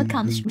if it ever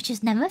comes, which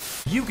is never.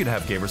 You can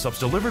have Gamer Subs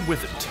delivered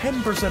with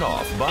 10%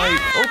 off by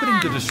opening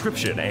the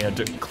description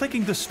and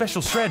clicking the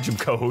special stratagem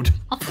code.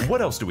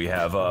 What else do we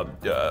have?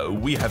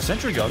 We have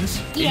sentry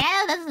guns. Yeah,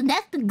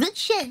 that's the good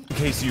shit. In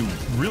case you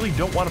really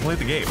don't want to play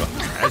the game,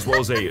 as well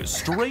as a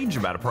strange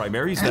amount of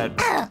primaries that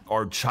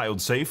are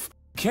child safe.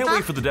 Can't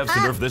wait for the devs to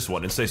nerf this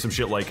one and say some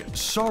shit like,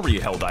 sorry,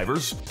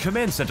 Helldivers.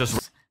 Command sent us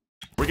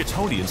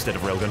rigatoni instead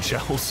of railgun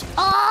shells.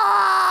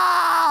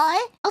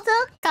 Oh! Also,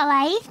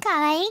 kawaii.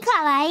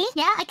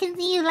 Yeah, I can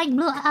see you like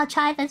blue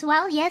archive as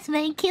well. Yes,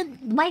 very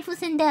cute.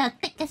 Waifus in the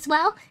thick as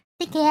well.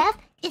 Thick AF.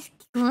 It's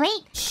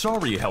great.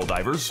 Sorry,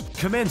 Helldivers.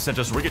 Command sent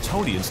us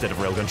rigatoni instead of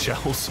railgun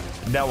shells.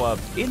 Now,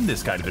 in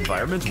this kind of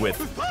environment with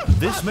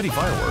this many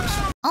fireworks.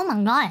 Oh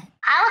my god.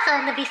 I also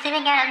in the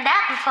receiving end of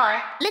that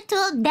before.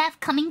 Literal death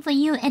coming for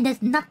you and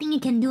there's nothing you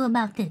can do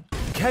about it.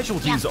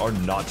 Casualties are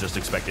not just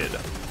expected.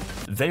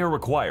 They are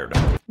required.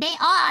 They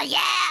are,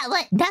 yeah!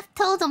 What? Death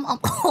told them.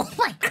 Oh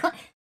my god.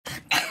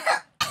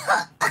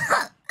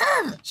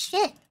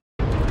 Shit.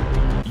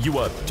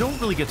 You, don't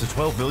really get to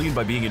 12 million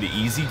by being an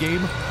easy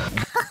game.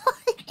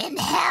 In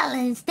hell,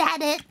 is that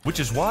it? Which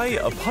is why,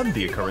 upon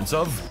the occurrence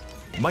of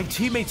my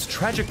teammate's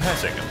tragic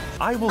passing,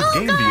 I will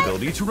gain the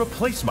ability to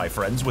replace my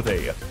friends with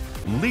a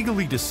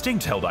legally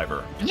distinct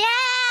Helldiver. Yeah!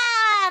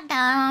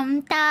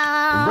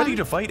 Ready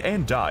to fight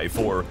and die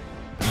for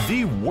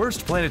the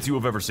worst planets you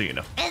have ever seen.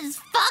 It's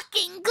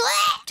fucking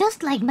good!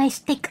 Just like my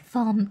stick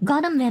from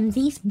Gordon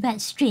Ramsay's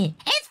Bad Street.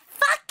 It's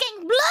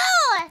fucking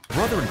blue!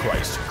 Brother in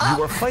Christ,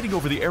 you are fighting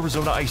over the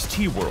Arizona iced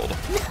tea world.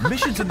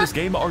 Missions in this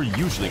game are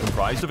usually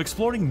comprised of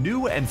exploring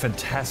new and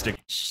fantastic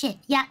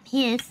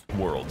here's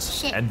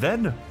worlds. And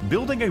then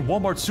building a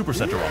Walmart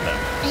supercenter on them.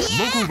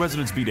 Local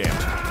residents be damned.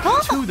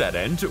 To that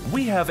end,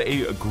 we have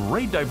a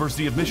great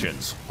diversity of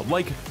missions,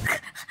 like...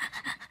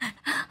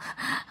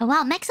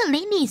 Wow, Max0r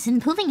lately is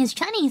improving his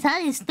Chinese,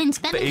 huh? He's been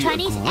spending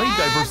Chinese great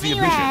diversity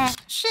everywhere. of missions.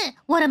 是，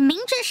我的名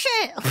字是，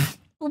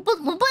我不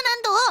能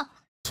读。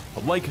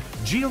 Like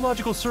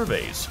geological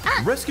surveys,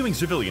 rescuing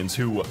civilians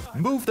who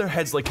move their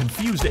heads like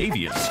confused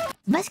avians.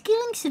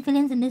 Rescuing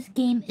civilians in this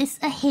game is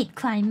a hate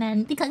crime,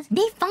 man, because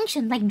they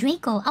function like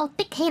Draco, our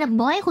thick-headed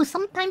boy who's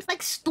sometimes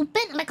like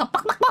stupid, like a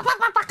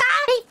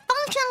They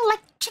function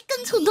like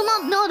chickens who do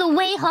not know the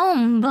way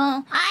home,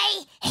 bro.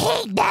 I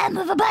hate them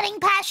with a burning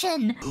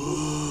passion.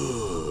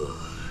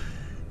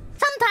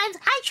 Sometimes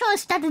I throw a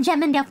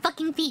stratagem in their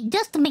fucking feet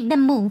just to make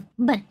them move.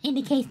 But in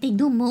the case they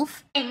do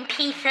move in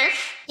pieces,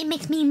 it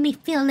makes me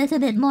feel a little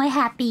bit more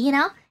happy, you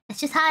know? That's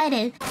just how it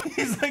is.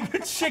 He's like a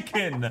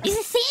chicken.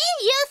 You see?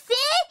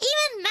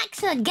 Even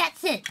Max0r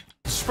gets it.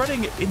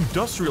 spreading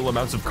industrial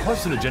amounts of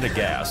carcinogenic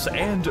gas,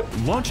 and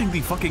launching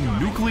the fucking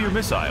nuclear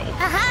missile.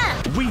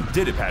 We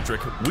did it,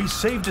 Patrick. We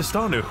saved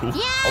Istanu,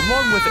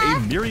 along with a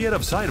myriad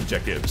of side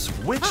objectives,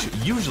 which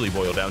usually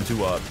boil down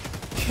to,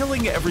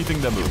 killing everything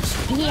that moves.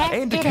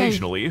 And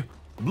occasionally,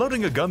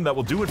 loading a gun that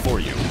will do it for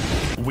you.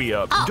 We,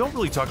 don't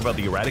really talk about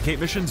the eradicate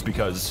missions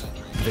because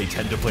they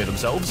tend to play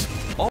themselves.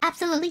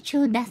 Absolutely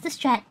true, that's the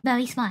strat.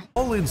 Very smart.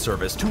 All in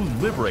service to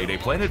liberate a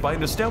planet by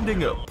an astounding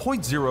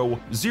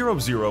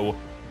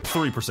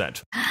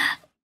 0.0003%.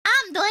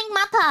 I'm doing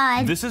my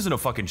part. This isn't a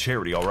fucking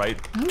charity, alright?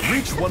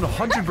 Reach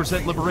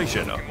 100%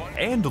 liberation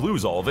and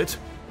lose all of it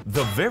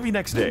the very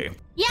next day.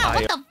 Yeah,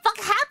 what the fuck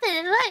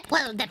happened?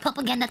 Well, that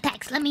propaganda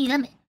text, let me.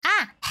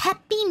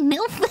 Happy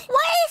Meal.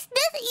 Why is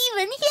this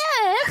even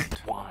here?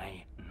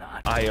 Why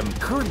not? I am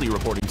currently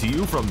reporting to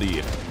you from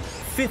the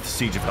 5th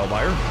Siege of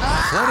Hellmire.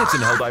 Planets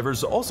and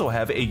Helldivers also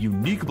have a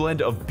unique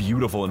blend of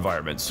beautiful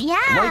environments.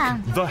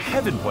 Like the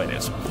Heaven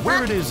planet,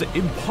 where it is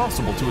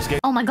impossible to escape.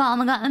 Oh my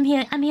god, I'm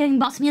hearing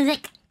boss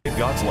music.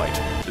 God's light.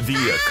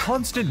 The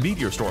constant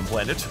meteor storm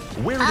planet,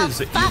 where it is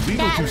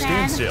illegal to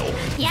stand still.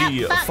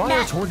 The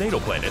fire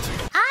tornado planet.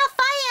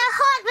 Fire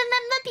hot,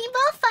 remember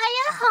people,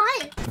 fire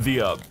hot.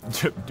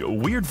 The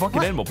weird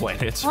fucking animal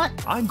planet.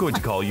 I'm going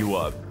to call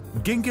you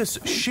Genghis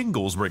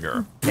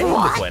Shinglesbringer. And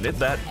the planet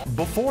that,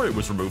 before it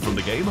was removed from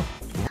the game,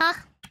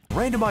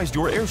 randomized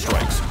your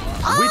airstrikes,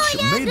 which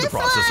made the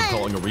process of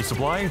calling a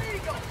resupply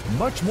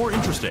much more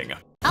interesting.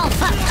 Oh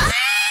fuck.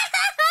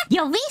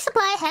 Your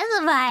resupply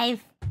has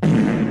arrived.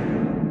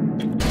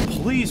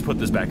 Please put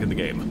this back in the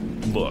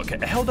game. Look,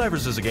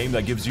 Helldivers is a game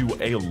that gives you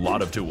a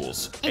lot of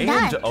tools. It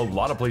and does. A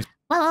lot of places.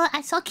 Well,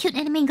 I saw cute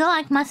enemy go.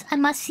 I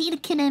must see the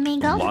cute enemy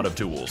go. A lot of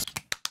tools.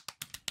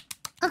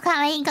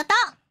 Okay, got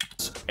that.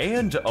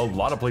 And a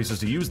lot of places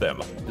to use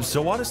them.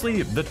 So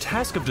honestly, the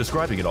task of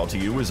describing it all to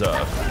you is,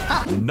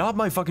 not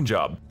my fucking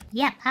job.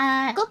 Yep,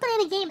 go play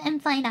the game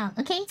and find out,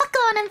 okay? Fuck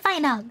on and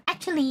find out.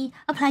 Actually,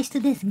 applies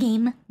to this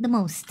game the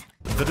most.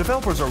 The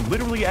developers are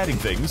literally adding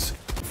things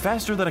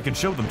faster than I can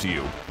show them to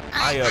you.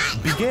 I,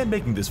 began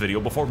making this video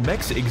before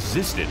Mechs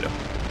existed.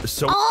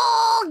 So...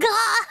 Oh,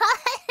 God!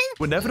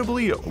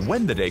 Inevitably,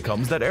 when the day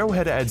comes that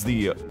Arrowhead adds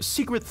the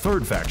secret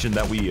third faction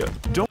that we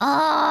don't...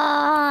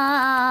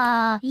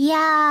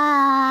 Yeah,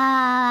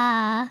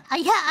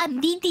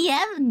 I'm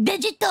DTF,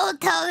 Digital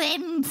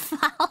Terrain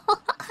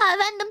File. A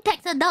random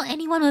text about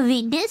anyone will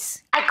read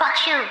this. I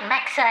got you,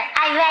 Max0r.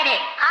 I read it.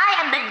 I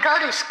am the girl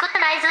who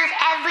scrutinizes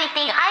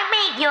everything. I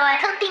made your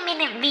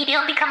 30-minute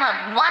video become a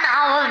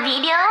 1-hour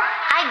video.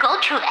 I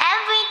go through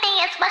everything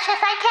as much as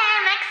I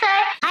can,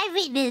 Max0r. I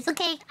read this,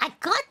 okay? I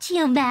got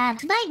you, man.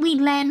 Tonight we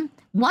land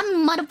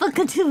one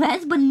motherfucker to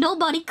rest, but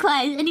nobody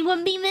cries.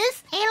 Anyone be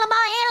missed? Hey,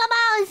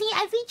 Lamar, see,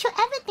 I read you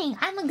everything.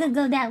 I'm gonna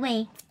go that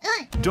way.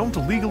 Don't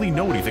legally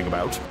know anything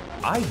about.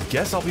 I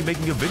guess I'll be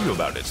making a video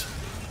about it.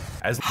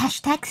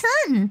 Hashtag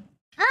son.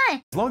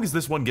 As long as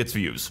this one gets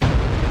views.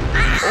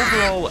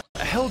 Overall,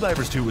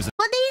 Helldivers 2 is...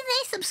 What do you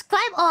say?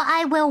 Subscribe or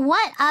I will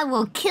what? I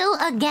will kill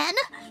again?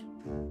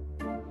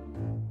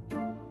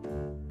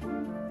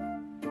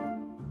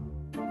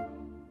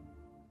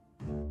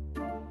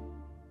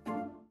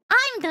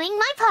 I'm doing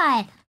my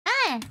part.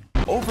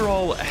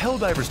 Overall,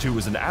 Helldivers 2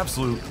 is an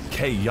absolute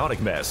chaotic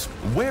mess,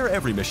 where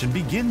every mission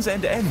begins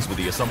and ends with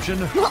the assumption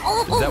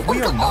that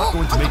we are not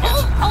going to make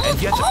it,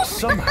 and yet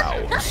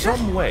somehow,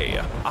 some way,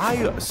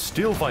 I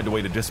still find a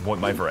way to disappoint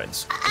my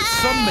friends.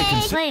 Some may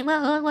consider... Wait,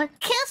 what?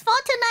 Kills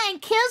 429,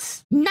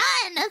 kills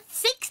none,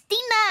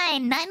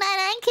 69,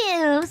 999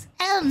 kills.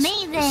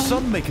 Amazing.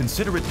 Some may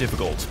consider it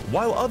difficult,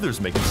 while others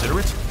may consider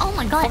it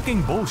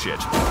fucking bullshit.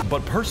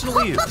 But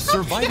personally,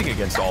 surviving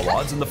against all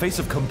odds in the face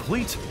of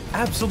complete,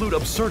 absolute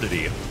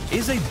absurdity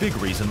is a big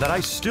reason that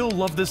I still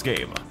love this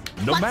game.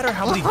 No matter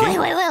how many games...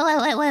 Wait,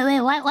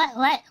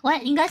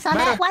 what? You guys saw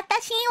that?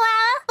 Watashi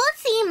wa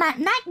pussy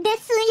matnak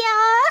desu yo.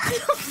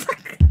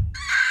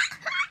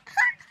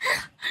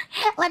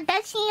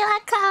 Watashi wa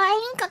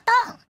kawaii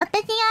koto.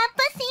 Watashi wa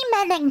pussy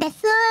matnak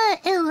desu.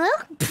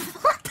 What the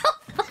fuck?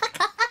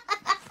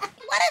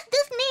 What is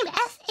this name?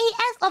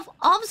 SAS of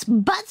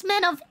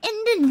Ombudsman of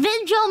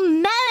Individual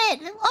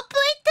Merit.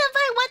 Operated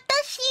by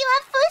Watashi wa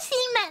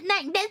pussy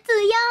matnak desu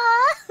yo.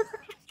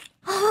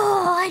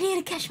 Oh, I need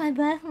to catch my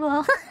breath,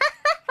 bro.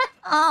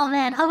 Oh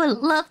man, I would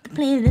love to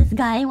play this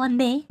guy one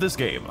day. This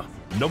game,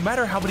 no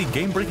matter how many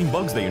game-breaking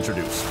bugs they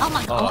introduce. Oh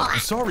my god.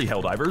 Sorry,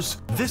 Helldivers.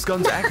 This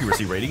gun's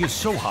accuracy rating is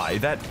so high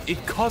that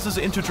it causes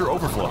integer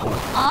overflow.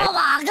 Oh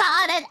my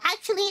god, it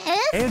actually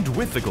is? And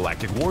with the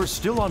Galactic War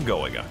still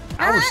ongoing,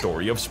 our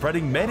story of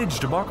spreading managed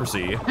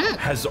democracy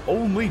has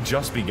only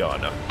just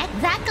begun.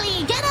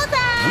 Exactly,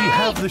 genocide! We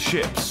have the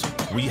ships.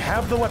 We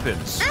have the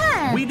weapons.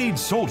 We need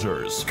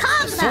soldiers.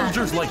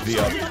 Soldiers like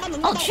the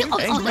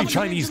angry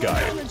Chinese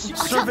guy.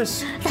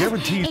 Service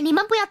guaranteed. 你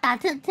们不要打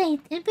自己，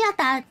不要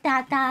打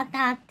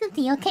自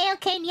己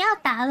 ，OK， 你要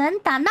打人，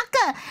打那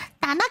个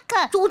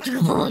猪猪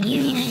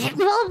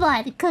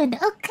robot good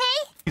OK。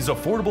 Is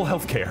affordable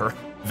healthcare.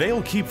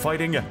 They'll keep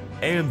fighting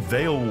and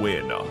they'll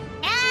win.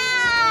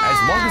 As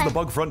as long as the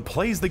bug front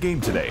plays the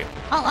game today.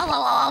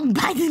 On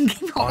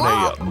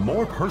a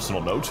more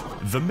personal note,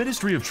 the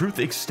Ministry of Truth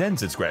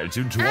extends its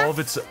gratitude to all of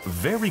its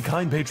very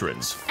kind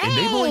patrons,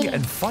 enabling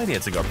and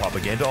financing our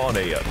propaganda on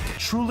a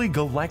truly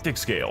galactic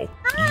scale.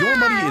 Your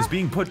money is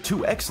being put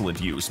to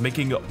excellent use,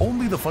 making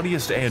only the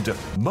funniest and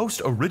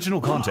most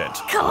original content.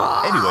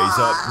 Anyways,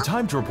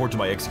 time to report to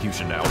my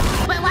execution now.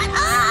 Wait, what?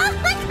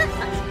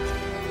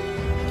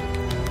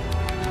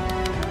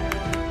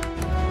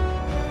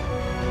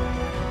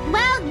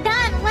 Well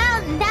done,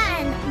 well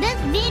done. This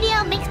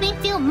video makes me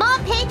feel more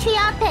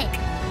patriotic.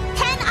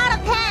 10 out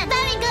of 10.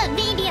 Very good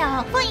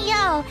video. For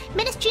you.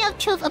 Ministry of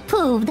Truth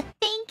approved.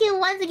 Thank you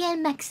once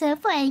again, Max0r,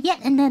 for yet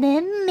another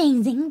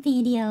amazing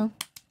video.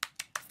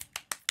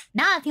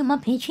 Now I feel more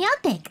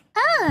patriotic.